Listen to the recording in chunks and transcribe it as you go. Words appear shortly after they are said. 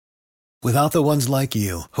Without the ones like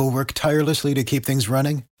you, who work tirelessly to keep things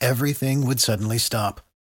running, everything would suddenly stop.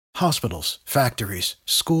 Hospitals, factories,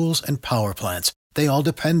 schools, and power plants, they all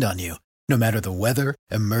depend on you. No matter the weather,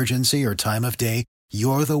 emergency, or time of day,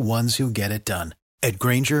 you're the ones who get it done. At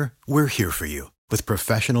Grainger, we're here for you with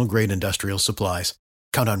professional-grade industrial supplies.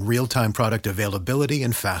 Count on real-time product availability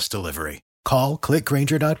and fast delivery. Call,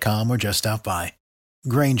 clickgrainger.com, or just stop by.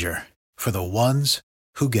 Grainger, for the ones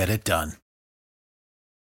who get it done.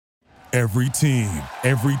 Every team,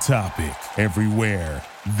 every topic, everywhere.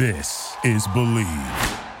 This is Believe.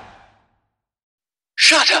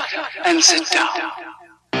 Shut up and sit down.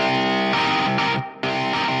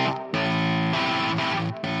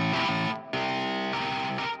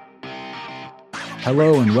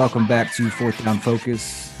 Hello and welcome back to Fourth Down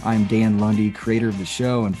Focus. I'm Dan Lundy, creator of the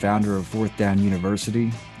show and founder of Fourth Down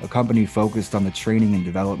University, a company focused on the training and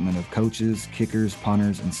development of coaches, kickers,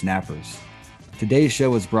 punters, and snappers. Today's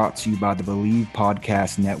show is brought to you by the Believe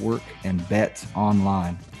Podcast Network and Bet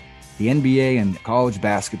Online. The NBA and college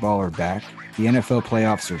basketball are back, the NFL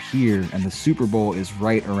playoffs are here, and the Super Bowl is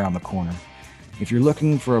right around the corner. If you're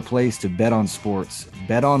looking for a place to bet on sports,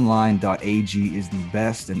 betonline.ag is the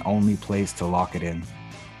best and only place to lock it in.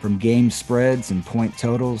 From game spreads and point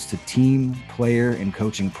totals to team, player, and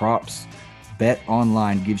coaching props,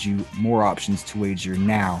 BetOnline gives you more options to wager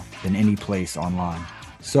now than any place online.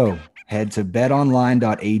 So, head to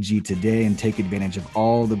betonline.ag today and take advantage of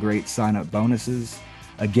all the great sign-up bonuses.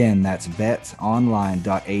 Again, that's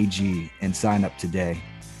betonline.ag and sign up today.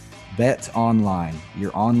 BetOnline,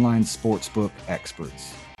 your online sportsbook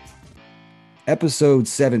experts. Episode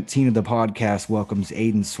 17 of the podcast welcomes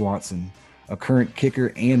Aidan Swanson, a current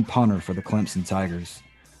kicker and punter for the Clemson Tigers.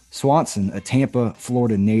 Swanson, a Tampa,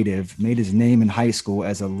 Florida native, made his name in high school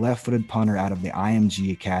as a left-footed punter out of the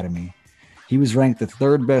IMG Academy. He was ranked the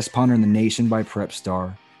third best punter in the nation by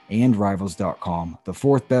PrepStar and Rivals.com, the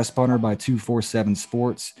fourth best punter by 247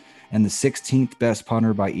 Sports, and the 16th best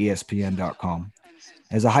punter by ESPN.com.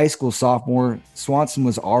 As a high school sophomore, Swanson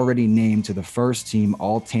was already named to the first team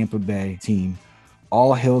All-Tampa Bay team,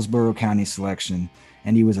 All-Hillsborough County selection,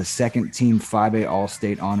 and he was a second-team 5A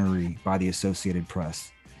All-State honoree by the Associated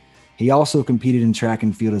Press. He also competed in track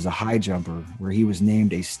and field as a high jumper, where he was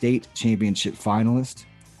named a state championship finalist.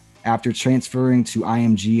 After transferring to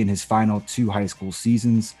IMG in his final 2 high school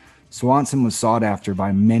seasons, Swanson was sought after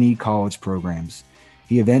by many college programs.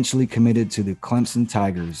 He eventually committed to the Clemson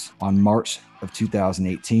Tigers on March of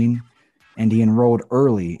 2018, and he enrolled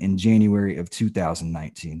early in January of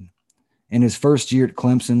 2019. In his first year at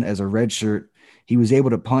Clemson as a redshirt, he was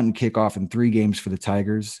able to punt and kick off in 3 games for the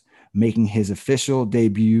Tigers, making his official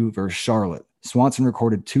debut versus Charlotte. Swanson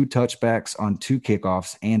recorded 2 touchbacks on 2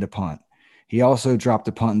 kickoffs and a punt. He also dropped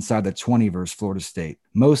a punt inside the 20 versus Florida State.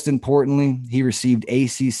 Most importantly, he received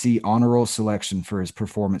ACC honor roll selection for his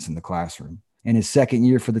performance in the classroom. In his second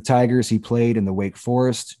year for the Tigers, he played in the Wake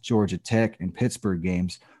Forest, Georgia Tech, and Pittsburgh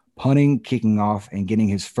games, punting, kicking off, and getting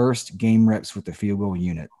his first game reps with the field goal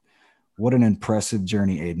unit. What an impressive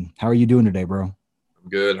journey, Aidan. How are you doing today, bro? I'm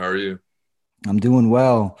good. How are you? I'm doing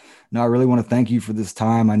well. No, I really want to thank you for this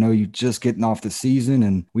time. I know you're just getting off the season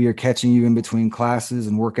and we are catching you in between classes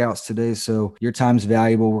and workouts today. So your time's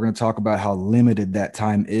valuable. We're going to talk about how limited that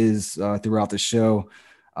time is throughout the show.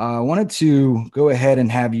 I wanted to go ahead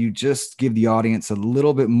and have you just give the audience a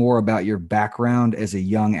little bit more about your background as a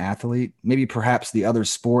young athlete, maybe perhaps the other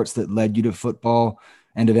sports that led you to football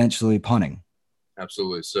and eventually punting.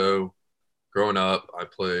 Absolutely. So growing up, I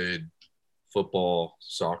played football,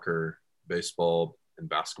 soccer, baseball, and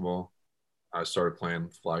basketball. I started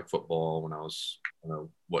playing flag football when I was, I don't know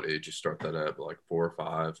what age you start that at, but like 4 or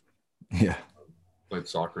 5. Yeah. Played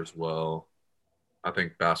soccer as well. I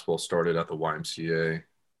think basketball started at the YMCA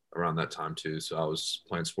around that time too. So I was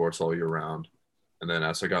playing sports all year round. And then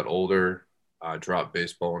as I got older, I dropped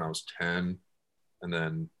baseball when I was 10. And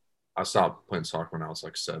then I stopped playing soccer when I was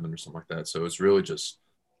like 7 or something like that. So it was really just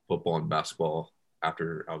football and basketball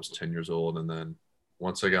after I was 10 years old. And then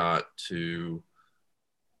once I got to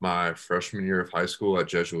my freshman year of high school at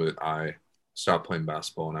Jesuit, I stopped playing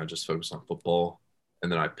basketball and I just focused on football.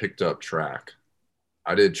 And then I picked up track.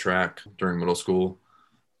 I did track during middle school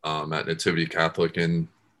at Nativity Catholic in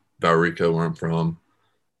Valrico, where I'm from.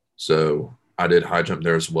 So I did high jump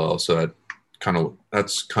there as well. So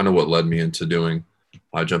that's kind of what led me into doing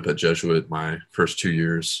high jump at Jesuit my first 2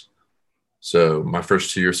 years. So my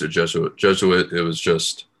first 2 years at Jesuit, it was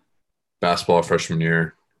just basketball freshman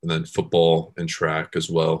year, and then football and track as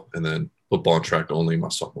well, and then football and track only my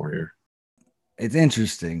sophomore year. It's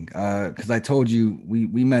interesting because I told you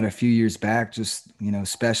we met a few years back, just,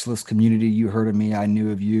 specialist community. You heard of me, I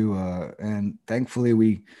knew of you. And thankfully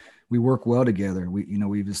we we work well together.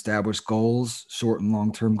 We've established goals, short and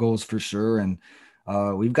long-term goals for sure. And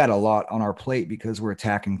we've got a lot on our plate because we're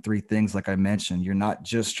attacking three things. Like I mentioned, you're not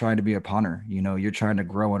just trying to be a punter, you're trying to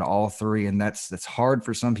grow in all three. And that's hard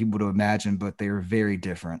for some people to imagine, but they are very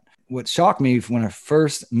different. What shocked me when I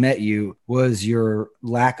first met you was your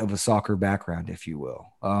lack of a soccer background, if you will.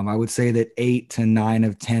 I would say that 8 to 9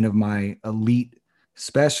 of 10 of my elite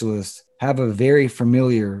specialists have a very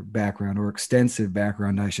familiar background, or extensive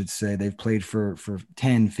background, I should say. They've played for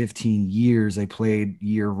 10, 15 years. They played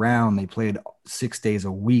year round. They played 6 days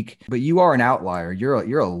a week. But you are an outlier.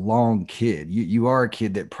 You're a long kid. You are a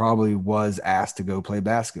kid that probably was asked to go play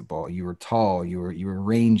basketball. You were tall. You were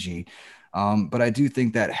rangy. But I do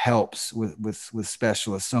think that helps with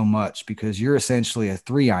specialists so much, because you're essentially a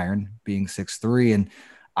 3-iron being 6'3", and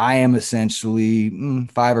I am essentially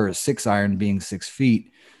 5 or 6 iron being 6 feet.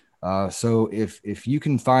 So if you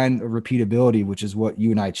can find a repeatability, which is what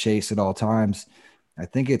you and I chase at all times, I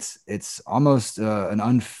think it's almost an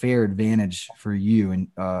unfair advantage for you, in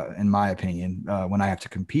my opinion, when I have to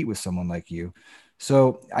compete with someone like you.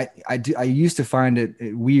 So I used to find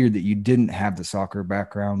it weird that you didn't have the soccer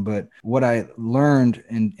background, but what I learned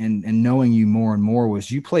in knowing you more and more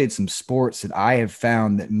was you played some sports that I have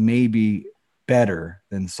found that may be better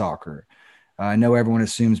than soccer. I know everyone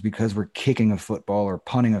assumes because we're kicking a football or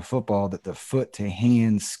punting a football that the foot to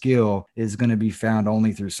hand skill is going to be found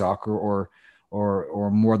only through soccer, or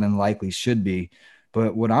more than likely should be.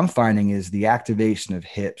 But what I'm finding is the activation of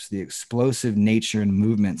hips, the explosive nature and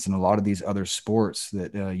movements in a lot of these other sports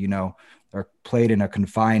that, are played in a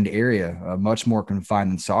confined area, much more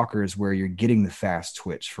confined than soccer, is where you're getting the fast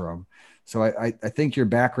twitch from. So I think your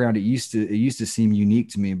background, it used to seem unique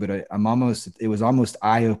to me, but it was almost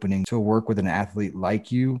eye-opening to work with an athlete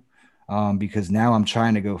like you, because now I'm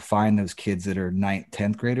trying to go find those kids that are 9th,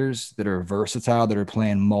 10th graders that are versatile, that are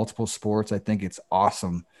playing multiple sports. I think it's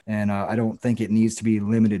awesome. And I don't think it needs to be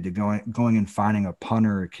limited to going and finding a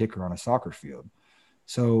punter or a kicker on a soccer field.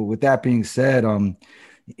 So with that being said,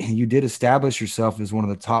 you did establish yourself as one of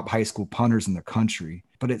the top high school punters in the country,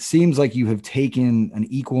 but it seems like you have taken an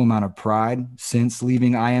equal amount of pride since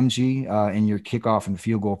leaving IMG in your kickoff and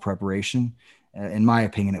field goal preparation. In my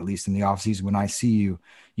opinion, at least in the offseason, when I see you,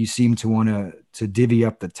 you seem to want to divvy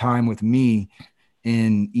up the time with me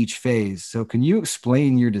in each phase. So can you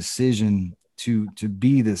explain your decision to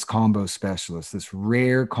be this combo specialist, this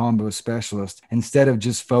rare combo specialist, instead of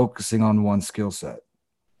just focusing on one skill set?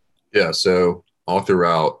 Yeah, so all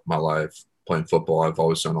throughout my life playing football, I've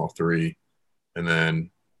always done all three. And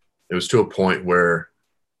then it was to a point where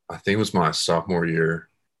I think it was my sophomore year,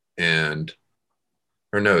 I think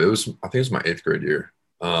it was my 8th grade year.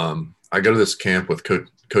 I go to this camp with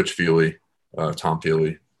Coach Feely, Tom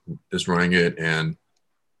Feely is running it. And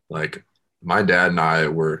like my dad and I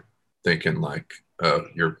were thinking like,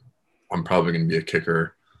 I'm probably going to be a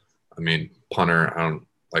kicker. I mean, punter, I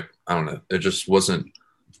don't know. It just wasn't,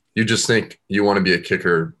 you just think you want to be a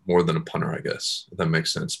kicker more than a punter, I guess, if that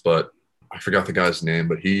makes sense. But I forgot the guy's name,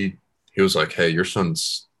 but he was like, hey, your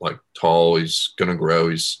son's like tall. He's going to grow.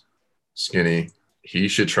 He's skinny. He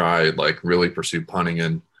should try like really pursue punting.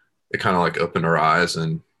 And it kind of like opened our eyes.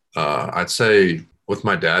 And I'd say with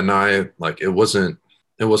my dad and I, like, it wasn't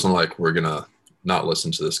like we're going to not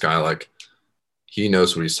listen to this guy. Like he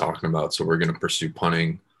knows what he's talking about. So we're going to pursue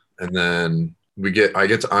punting. And then I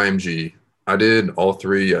get to IMG. I did all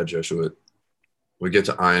three at Jesuit. We get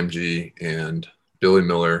to IMG, and Billy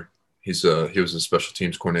Miller, he was a special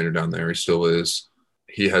teams coordinator down there. He still is.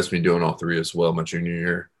 He has me doing all three as well my junior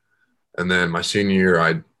year. And then my senior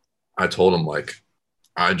year, I told him, like,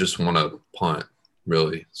 I just want to punt,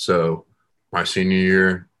 really. So my senior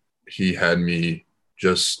year, he had me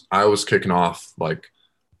I was kicking off, like,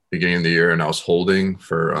 beginning of the year, and I was holding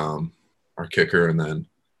for our kicker, and then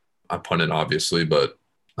I punted, obviously, but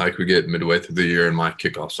like we get midway through the year and my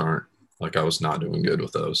kickoffs aren't, like, I was not doing good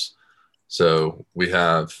with those. So we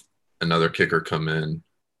have another kicker come in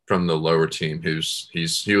from the lower team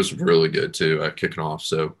he was really good too at kicking off.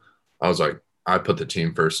 So I was like, I put the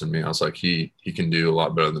team first in me. I was like, he can do a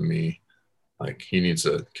lot better than me. Like, he needs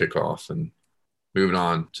to kick off. And moving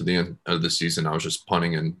on to the end of the season, I was just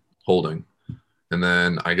punting and holding. And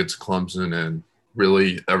then I get to Clemson, and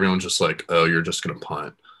really everyone's just like, oh, you're just going to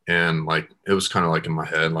punt. And like, it was kind of like in my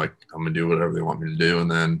head, like, I'm going to do whatever they want me to do. And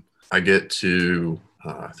then I get to,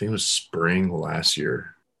 I think it was spring last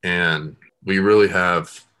year, and we really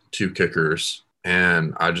have 2 kickers,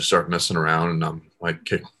 and I just start messing around, and I'm like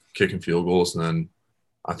kicking field goals. And then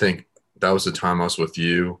I think that was the time I was with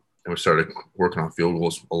you, and we started working on field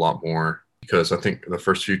goals a lot more, because I think the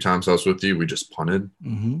first few times I was with you, we just punted.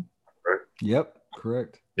 Mm-hmm. Right? Yep.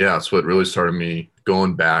 correct? Yeah, that's what really started me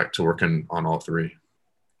going back to working on all three.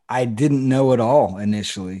 I didn't know at all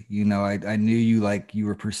initially. I knew you like you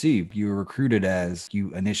were perceived. You were recruited as,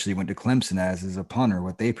 you initially went to Clemson as a punter,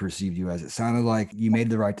 what they perceived you as. It sounded like you made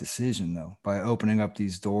the right decision though, by opening up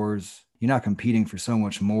these doors. You're not competing for so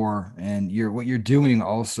much more, and what you're doing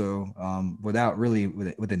also, without really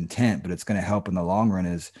with intent, but it's going to help in the long run,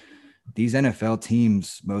 is these NFL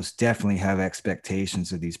teams most definitely have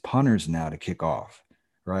expectations of these punters now to kick off,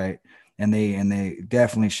 right? And they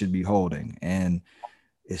definitely should be holding. And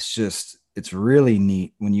it's really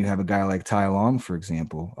neat when you have a guy like Ty Long, for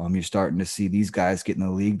example. You're starting to see these guys get in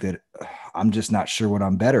the league that I'm just not sure what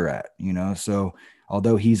I'm better at, So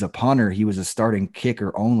although he's a punter, he was a starting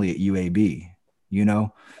kicker only at UAB,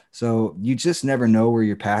 So you just never know where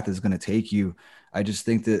your path is going to take you. I just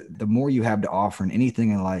think that the more you have to offer in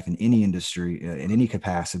anything in life, in any industry, in any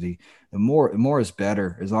capacity, the more is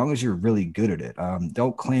better, as long as you're really good at it.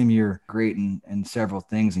 Don't claim you're great in several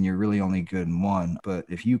things and you're really only good in one. But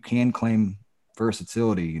if you can claim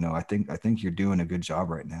versatility, I think you're doing a good job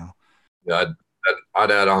right now. Yeah,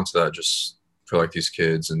 I'd add on to that, just for like these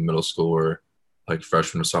kids in middle school or like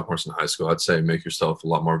freshmen or sophomores in high school. I'd say make yourself a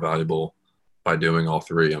lot more valuable by doing all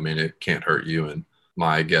three. I mean, it can't hurt you. And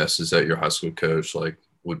my guess is that your high school coach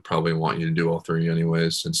would probably want you to do all three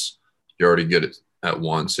anyways, since you're already good at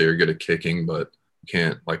one. So you're good at kicking, but you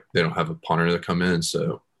can't, they don't have a punter to come in.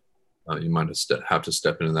 So you might have to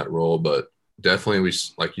step into that role. But definitely,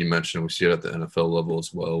 like you mentioned, we see it at the NFL level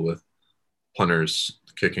as well, with punters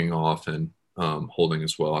kicking off and holding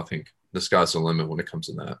as well. I think the sky's the limit when it comes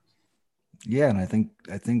to that. Yeah, and I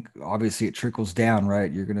think obviously it trickles down,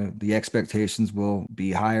 right? The expectations will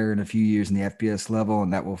be higher in a few years in the FBS level,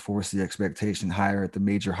 and that will force the expectation higher at the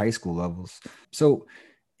major high school levels. So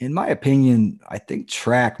in my opinion, I think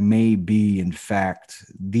track may be, in fact,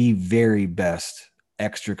 the very best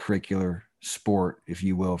extracurricular sport, if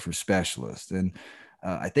you will, for specialists. And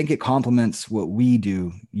I think it complements what we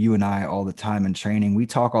do, you and I, all the time in training. We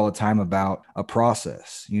talk all the time about a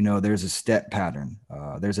process. There's a step pattern.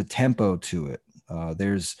 There's a tempo to it.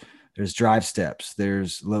 There's drive steps.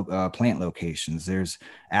 There's plant locations. There's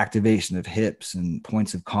activation of hips and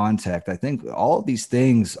points of contact. I think all of these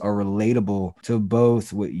things are relatable to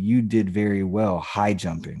both what you did very well, high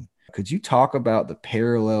jumping. Could you talk about the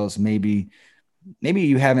parallels? Maybe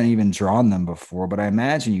you haven't even drawn them before, but I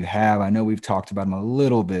imagine you have. I know we've talked about them a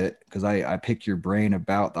little bit because I pick your brain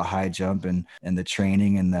about the high jump and the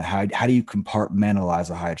training and how do you compartmentalize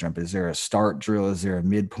a high jump? Is there a start drill? Is there a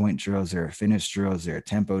midpoint drill? Is there a finish drill? Is there a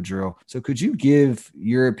tempo drill? So could you give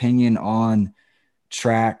your opinion on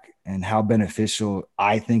track and how beneficial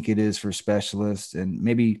I think it is for specialists, and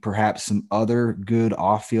maybe perhaps some other good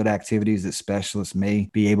off-field activities that specialists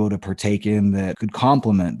may be able to partake in that could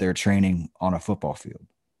complement their training on a football field?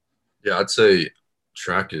 Yeah, I'd say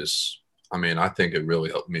track I think it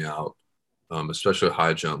really helped me out, especially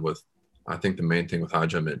high jump. I think the main thing with high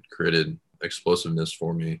jump, it created explosiveness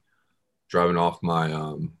for me. Driving off my,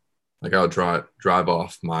 I would drive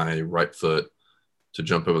off my right foot to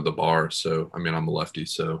jump over the bar. So, I'm a lefty,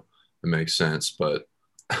 so it makes sense. But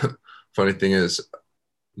funny thing is,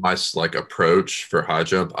 my approach for high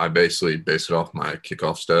jump, I basically base it off my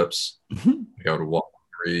kickoff steps. I would walk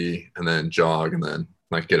 3 and then jog and then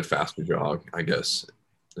get a faster jog, I guess,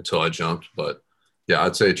 until I jumped. But yeah,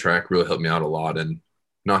 I'd say track really helped me out a lot, and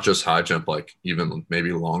not just high jump, even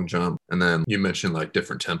maybe long jump. And then you mentioned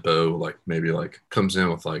different tempo, maybe comes in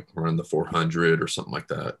with running the 400 or something like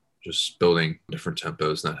that. Just building different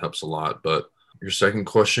tempos, and that helps a lot. But your second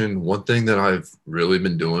question, one thing that I've really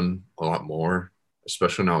been doing a lot more,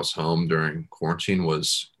 especially when I was home during quarantine,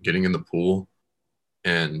 was getting in the pool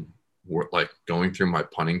and going through my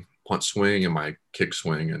punt swing and my kick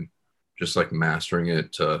swing, and just mastering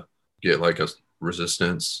it to get a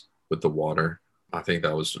resistance with the water. I think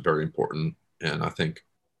that was very important. And I think,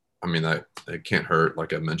 that it can't hurt,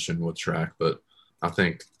 like I mentioned with track, but I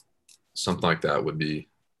think something like that would be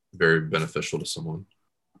very beneficial to someone.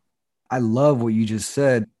 I love what you just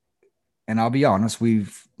said. And I'll be honest,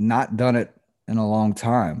 we've not done it in a long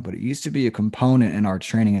time, but it used to be a component in our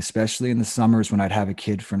training, especially in the summers when I'd have a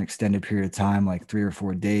kid for an extended period of time, 3 or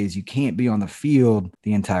 4 days. You can't be on the field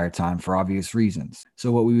the entire time for obvious reasons.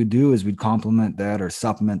 So what we would do is we'd complement that or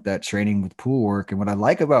supplement that training with pool work. And what I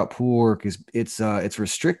like about pool work is it's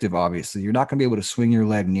restrictive. Obviously, you're not going to be able to swing your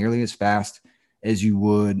leg nearly as fast as you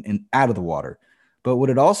would out of the water. But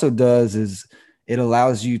what it also does is it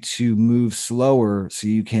allows you to move slower so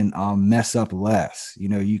you can mess up less.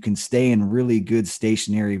 You can stay in really good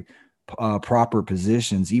stationary, proper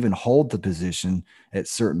positions, even hold the position at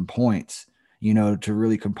certain points. to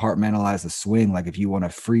really compartmentalize the swing. Like if you want to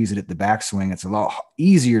freeze it at the backswing, it's a lot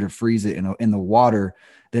easier to freeze it in the water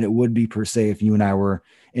than it would be per se if you and I were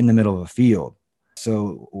in the middle of a field.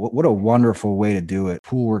 So what a wonderful way to do it.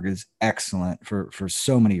 Pool work is excellent for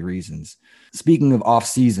so many reasons. Speaking of off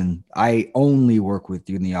season, I only work with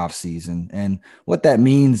you in the off season. And what that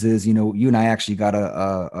means is, you and I actually got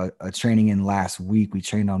a training in last week. We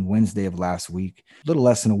trained on Wednesday of last week, a little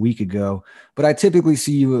less than a week ago, but I typically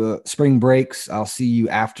see you spring breaks. I'll see you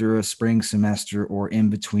after a spring semester or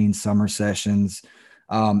in between summer sessions.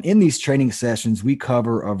 In these training sessions, we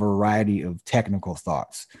cover a variety of technical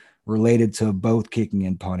thoughts related to both kicking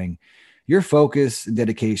and punting. Your focus and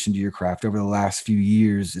dedication to your craft over the last few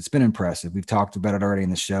years, it's been impressive. We've talked about it already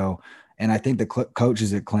in the show. And I think the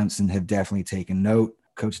coaches at Clemson have definitely taken note.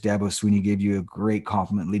 Coach Dabo Swinney gave you a great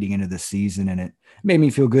compliment leading into the season. And it made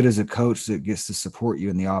me feel good as a coach that gets to support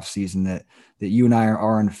you in the off season, that you and I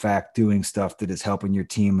are in fact doing stuff that is helping your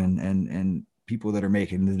team and people that are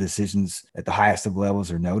making the decisions at the highest of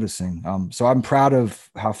levels are noticing. So I'm proud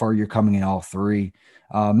of how far you're coming in all three.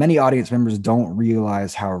 Many audience members don't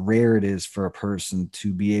realize how rare it is for a person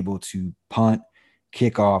to be able to punt,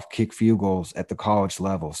 kick off, kick field goals at the college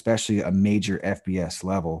level, especially a major FBS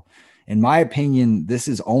level. In my opinion, this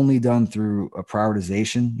is only done through a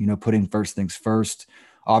prioritization, putting first things first,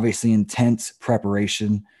 obviously intense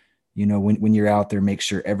preparation. When you're out there, make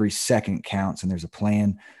sure every second counts and there's a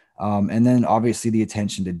plan. And then obviously the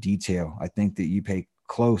attention to detail. I think that you pay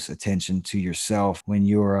close attention to yourself when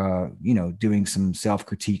you're, doing some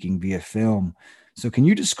self-critiquing via film. So can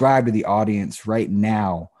you describe to the audience right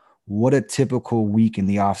now what a typical week in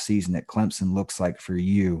the off season at Clemson looks like for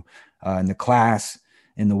you in the class,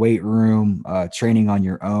 in the weight room, training on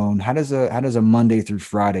your own? How does a Monday through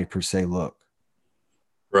Friday per se look?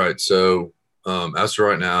 Right. So as of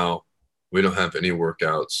right now, we don't have any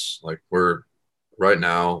workouts. Like we're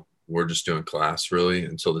just doing class really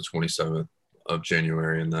until the 27th of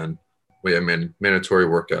January. And then we have mandatory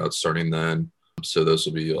workouts starting then. So those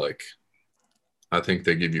will be like, I think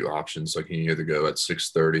they give you options. Like you can either go at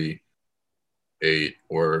 6:30, 8,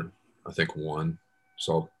 or I think 1.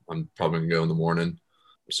 So I'm probably gonna go in the morning.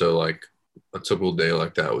 So like a typical day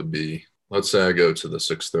like that would be, let's say I go to the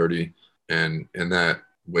 6:30 and in that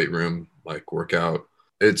weight room, like workout,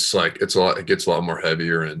 it gets a lot more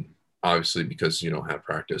heavier, and obviously because you don't have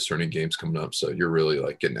practice or any games coming up. So you're really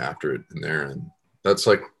like getting after it in there. And that's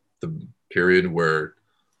like the period where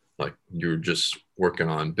like you're just working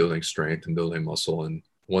on building strength and building muscle. And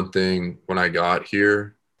one thing, when I got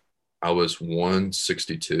here, I was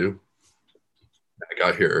 162. I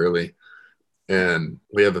got here early and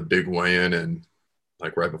we have a big weigh-in and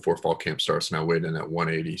like right before fall camp starts, and I weighed in at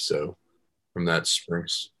 180. So from that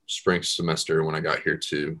spring semester when I got here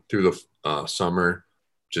through the summer,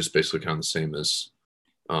 just basically kind of the same as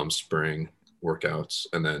spring workouts.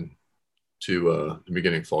 And then to the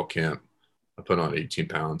beginning of fall camp, I put on 18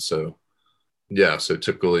 pounds. So yeah, so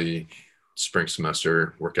typically spring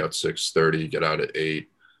semester, workout 6:30, get out at 8.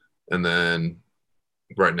 And then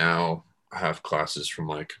right now I have classes from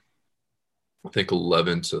like, I think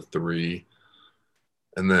 11 to 3.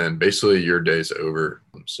 And then basically your day's over.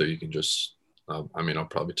 So you can just, I'll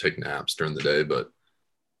probably take naps during the day, but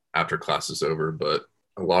after class is over. But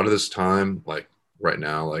a lot of this time, like right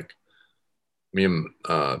now, like me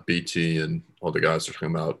and BT and all the guys are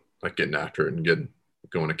talking about like getting after it and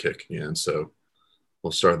going to kick again. So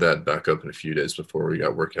we'll start that back up in a few days before we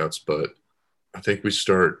got workouts. But I think we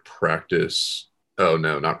start practice. Oh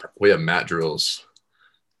no, we have mat drills.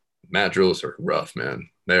 Mat drills are rough, man.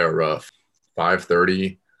 They are rough.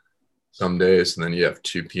 5:30 some days, and then you have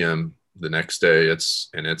 2 p.m. the next day. It's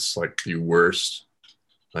like the worst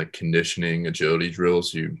like conditioning agility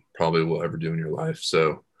drills you probably will ever do in your life.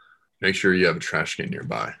 So make sure you have a trash can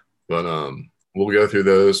nearby. But we'll go through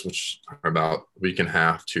those, which are about a week and a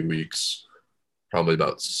half, 2 weeks, probably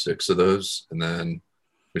about 6 of those. And then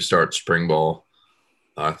we start spring ball.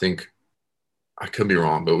 I think I could be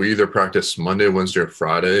wrong, but we either practice Monday, Wednesday, or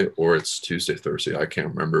Friday, or it's Tuesday, Thursday. I can't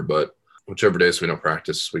remember, but whichever days we don't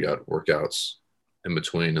practice, we got workouts in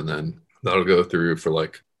between. And then that'll go through for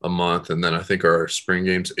like a month. And then I think our spring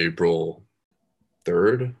game's April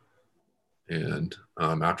 3rd. And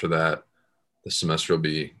after that, the semester will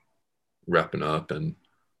be wrapping up and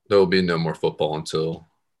there will be no more football until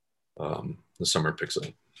the summer picks up.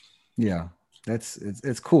 Yeah,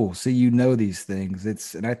 it's cool. So these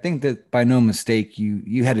things. And I think that by no mistake,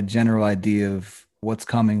 you had a general idea of what's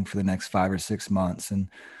coming for the next 5 or 6 months. And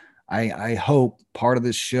I hope part of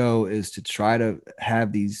this show is to try to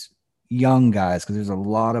have these young guys, because there's a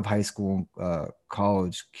lot of high school,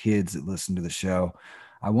 college kids that listen to the show.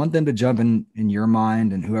 I want them to jump in your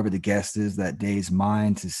mind and whoever the guest is that day's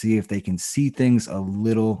mind to see if they can see things a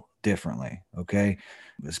little differently. Okay.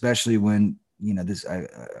 Especially when, I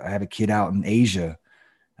have a kid out in Asia.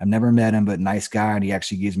 I've never met him, but nice guy. And he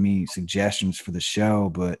actually gives me suggestions for the show,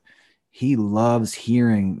 but he loves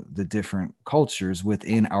hearing the different cultures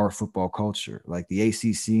within our football culture. Like the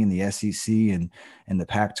ACC and the SEC and the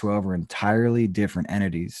Pac-12 are entirely different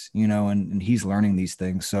entities, and he's learning these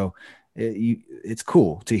things. So it's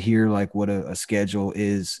cool to hear like what a schedule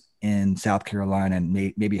is in South Carolina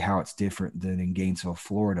and maybe how it's different than in Gainesville,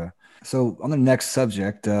 Florida. So on the next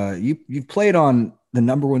subject, you've played on the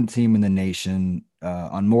number one team in the nation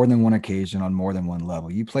on more than one occasion, on more than one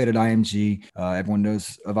level. You played at IMG. Everyone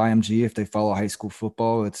knows of IMG. If they follow high school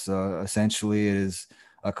football, it's essentially it is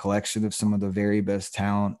a collection of some of the very best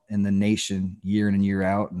talent in the nation year in and year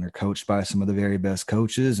out, and they're coached by some of the very best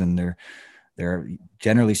coaches, and they're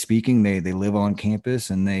generally speaking, they live on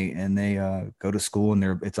campus and they go to school,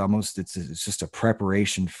 and it's just a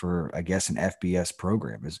preparation for, I guess, an FBS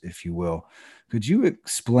program, if you will. Could you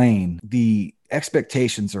explain the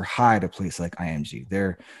expectations are high at a place like IMG?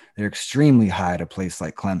 They're extremely high at a place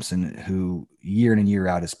like Clemson, who year in and year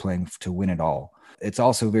out is playing to win it all. It's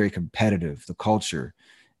also very competitive, the culture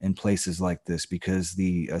in places like this, because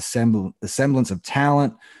the semblance of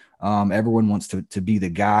talent, everyone wants to be the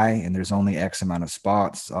guy, and there's only X amount of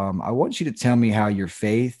spots. I want you to tell me how your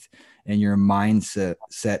faith and your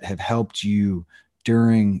mindset have helped you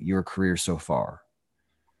during your career so far.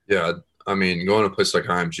 Yeah, I mean, going to a place like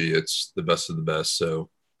IMG, it's the best of the best. So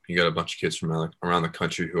you got a bunch of kids from around the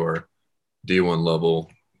country who are D1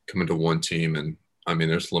 level coming to one team, and I mean,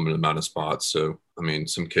 there's a limited amount of spots. So I mean,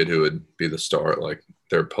 some kid who would be the star, like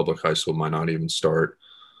their public high school, might not even start.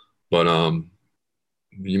 But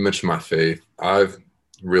you mentioned my faith. I've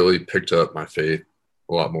really picked up my faith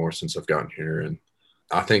a lot more since I've gotten here. And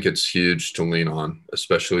I think it's huge to lean on,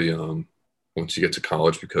 especially once you get to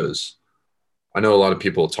college, because I know a lot of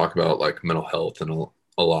people talk about like mental health and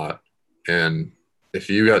a lot. And if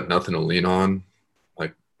you got nothing to lean on,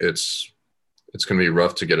 like it's going to be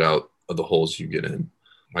rough to get out of the holes you get in.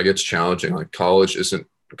 Like it's challenging. Like college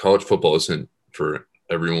football isn't for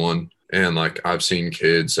everyone. And like I've seen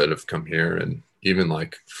kids that have come here, and even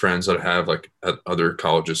like friends that I have like at other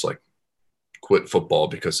colleges, like quit football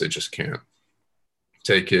because they just can't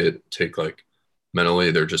take like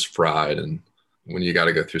mentally, they're just fried. And when you got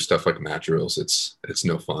to go through stuff like mat drills, it's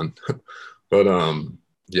no fun. But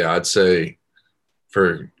yeah, I'd say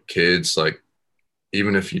for kids, like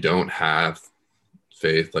even if you don't have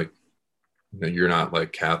faith, like you're not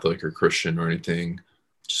like Catholic or Christian or anything,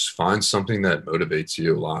 just find something that motivates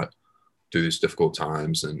you a lot through these difficult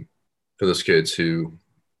times. And for those kids who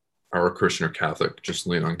are Christian or Catholic, just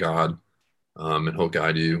lean on God, and he'll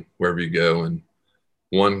guide you wherever you go. And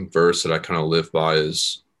one verse that I kind of live by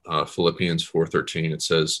is Philippians 4:13. It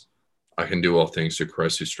says, I can do all things through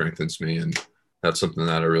Christ who strengthens me. And that's something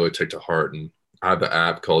that I really take to heart. And I have an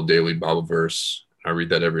app called Daily Bible Verse. I read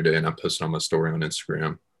that every day, and I post it on my story on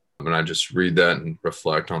Instagram. And I just read that and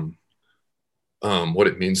reflect on what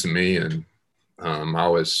it means to me. And I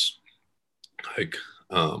always like,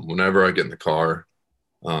 whenever I get in the car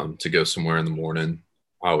to go somewhere in the morning,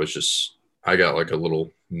 I got like a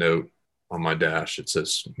little note on my dash. It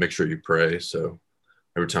says, make sure you pray. So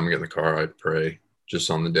every time I get in the car, I pray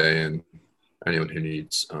just on the day, and anyone who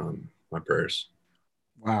needs my prayers.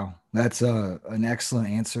 Wow. That's an excellent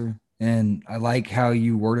answer. And I like how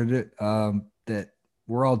you worded it, that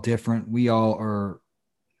we're all different. We all are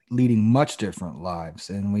leading much different lives,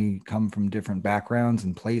 and we come from different backgrounds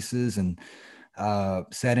and places and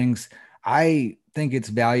settings. I think it's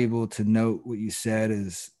valuable to note what you said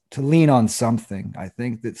is to lean on something. I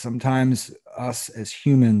think that sometimes us as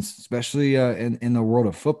humans, especially in the world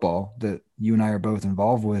of football that you and I are both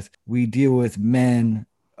involved with, we deal with men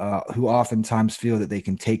who oftentimes feel that they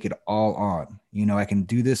can take it all on. I can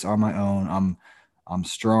do this on my own. I'm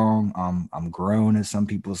strong. I'm grown, as some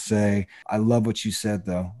people say. I love what you said,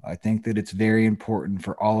 though. I think that it's very important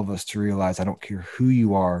for all of us to realize, I don't care who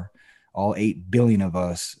you are, all 8 billion of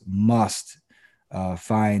us must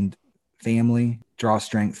find family, draw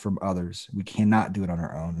strength from others. We cannot do it on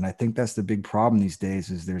our own. And I think that's the big problem these days,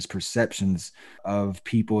 is there's perceptions of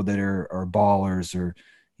people that are ballers, or,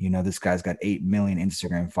 this guy's got 8 million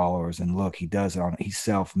Instagram followers, and look, he's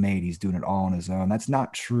self-made. He's doing it all on his own. That's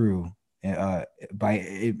not true.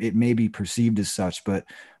 It may be perceived as such, but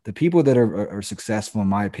the people that are successful, in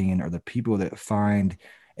my opinion, are the people that find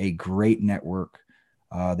a great network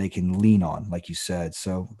they can lean on, like you said.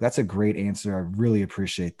 So that's a great answer. I really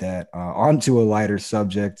appreciate that. On to a lighter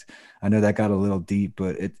subject. I know that got a little deep,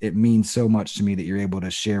 but it means so much to me that you're able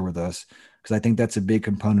to share with us, because I think that's a big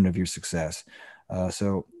component of your success.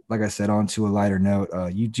 So like I said, on to a lighter note,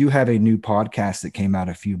 you do have a new podcast that came out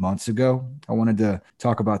a few months ago. I wanted to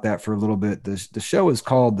talk about that for a little bit. The show is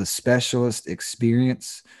called The Specialist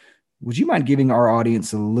Experience. Would you mind giving our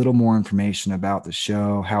audience a little more information about the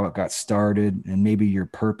show, how it got started, and maybe your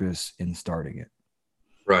purpose in starting it?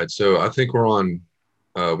 Right. So I think we're on,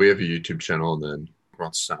 we have a YouTube channel, and then we're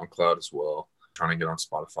on SoundCloud as well, trying to get on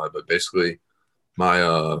Spotify. But basically, my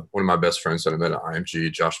one of my best friends that I met at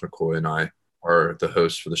IMG, Josh McCoy, and I are the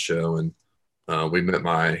hosts for the show. And we met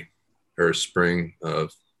spring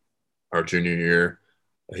of our junior year.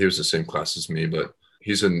 He was the same class as me, but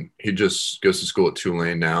he just goes to school at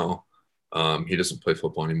Tulane now. He doesn't play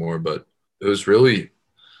football anymore, but it was really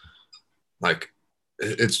like,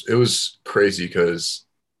 it was crazy because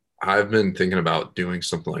I've been thinking about doing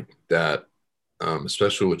something like that,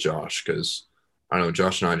 especially with Josh, because I know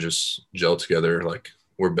Josh and I just gel together. Like,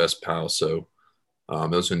 we're best pals. So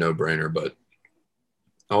it was a no-brainer. But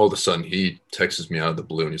all of a sudden he texts me out of the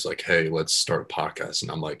blue and he's like, "Hey, let's start a podcast." And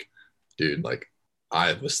I'm like, dude, like,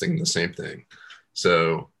 I was thinking the same thing.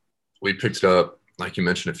 So we picked it up, like you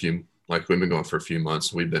mentioned, we've been going for a few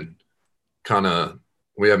months. We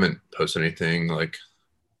haven't posted anything like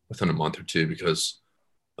within a month or two because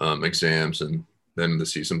exams and then the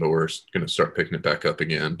season, but we're going to start picking it back up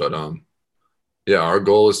again. But yeah, our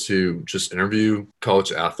goal is to just interview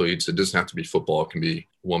college athletes. It doesn't have to be football. It can be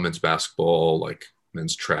women's basketball, like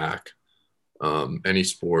men's track, any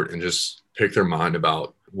sport, and just pick their mind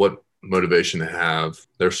about what motivation they have,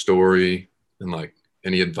 their story, and like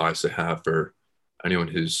any advice they have for anyone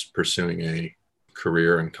who's pursuing a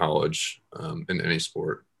career in college, in any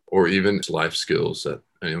sport, or even life skills that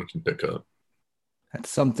anyone can pick up. That's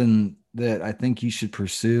something that I think you should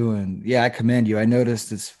pursue. And yeah, I commend you. I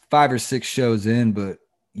noticed it's 5 or 6 shows in, but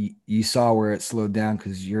you saw where it slowed down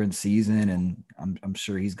because you're in season, and I'm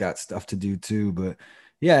sure he's got stuff to do too. But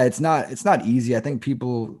yeah, it's not easy. I think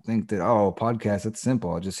people think that, oh, podcast, it's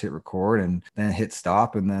simple. I'll just hit record and then hit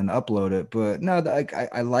stop and then upload it. But no,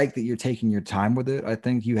 I like that you're taking your time with it. I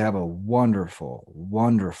think you have a wonderful,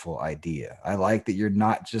 wonderful idea. I like that you're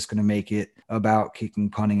not just going to make it about kicking,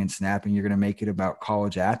 punting, and snapping. You're going to make it about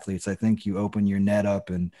college athletes. I think you open your net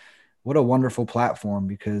up, and what a wonderful platform,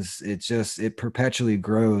 because it perpetually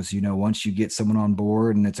grows. Once you get someone on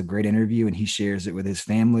board and it's a great interview and he shares it with his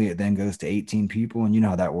family, it then goes to 18 people, and you know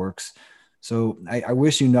how that works. So I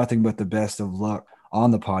wish you nothing but the best of luck on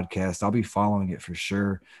the podcast. I'll be following it for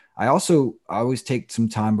sure. I always take some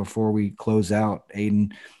time before we close out,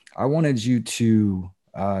 Aiden. I wanted you to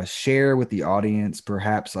share with the audience,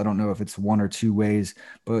 perhaps, I don't know if it's 1 or 2 ways,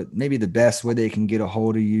 but maybe the best way they can get a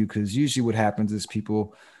hold of you. Because usually what happens is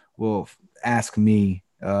people will ask me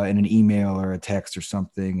in an email or a text or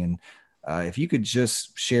something. And if you could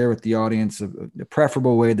just share with the audience a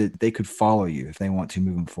preferable way that they could follow you if they want to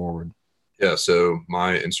moving forward. Yeah. So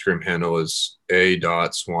my Instagram handle is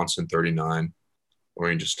a.swanson39, or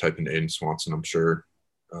you can just type in Aiden Swanson. I'm sure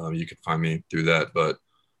you can find me through that. But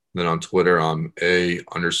then on Twitter, I'm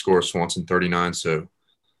a_Swanson39. So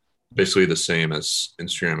basically the same as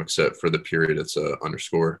Instagram, except for the period, it's a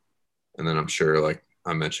underscore. And then I'm sure, like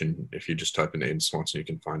I mentioned, if you just type in Aiden Swanson, you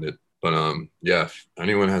can find it. But yeah, if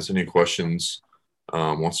anyone has any questions,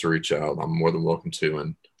 wants to reach out, I'm more than welcome to.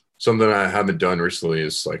 And something I haven't done recently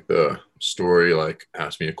is like the story, like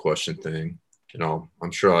ask me a question thing.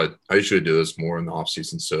 I'm sure I usually do this more in the off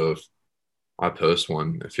season. So if I post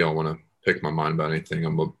one, if y'all want to pick my mind about anything,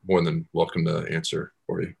 I'm more than welcome to answer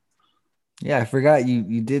for you. Yeah, I forgot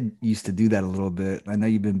you did used to do that a little bit. I know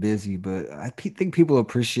you've been busy, but I think people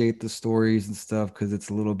appreciate the stories and stuff because it's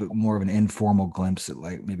a little bit more of an informal glimpse at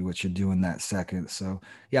like maybe what you're doing that second. So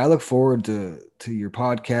yeah, I look forward to your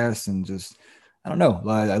podcast, and just, I don't know,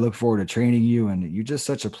 I look forward to training you, and you're just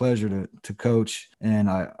such a pleasure to coach. And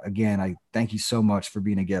I thank you so much for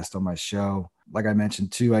being a guest on my show. Like I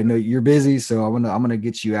mentioned too, I know you're busy, so I'm gonna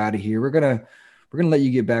get you out of here. We're gonna let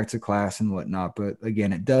you get back to class and whatnot. But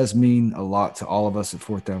again, it does mean a lot to all of us at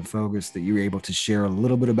Fourth Down Focus that you were able to share a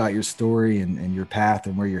little bit about your story and your path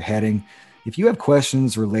and where you're heading. If you have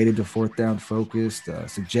questions related to Fourth Down Focus,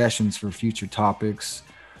 suggestions for future topics,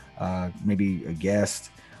 maybe a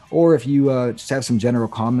guest, or if you just have some general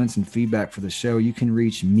comments and feedback for the show, you can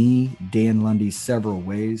reach me, Dan Lundy, several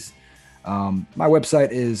ways. My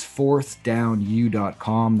website is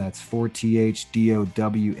fourthdownu.com. That's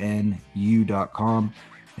 4thdownu.com.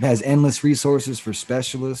 It has endless resources for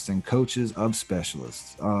specialists and coaches of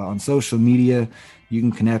specialists. On social media, you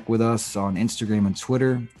can connect with us on Instagram and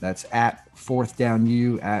Twitter. That's at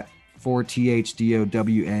 4thDownU, at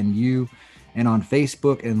 4THDOWNU. And on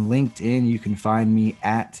Facebook and LinkedIn, you can find me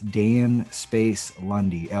at Dan Space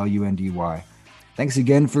Lundy, Lundy. Thanks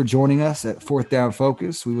again for joining us at Fourth Down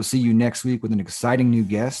Focus. We will see you next week with an exciting new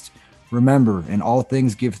guest. Remember, in all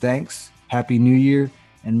things, give thanks. Happy New Year,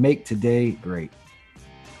 and make today great.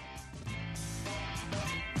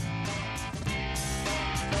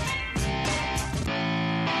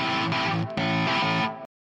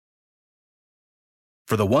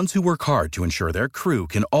 For the ones who work hard to ensure their crew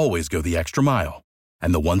can always go the extra mile,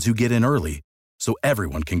 and the ones who get in early so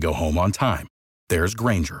everyone can go home on time, there's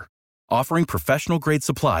Grainger, offering professional-grade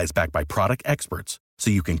supplies backed by product experts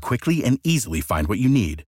so you can quickly and easily find what you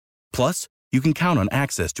need. Plus, you can count on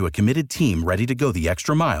access to a committed team ready to go the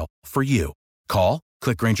extra mile for you. Call,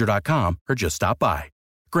 click Grainger.com, or just stop by.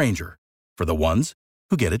 Grainger, for the ones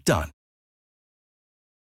who get it done.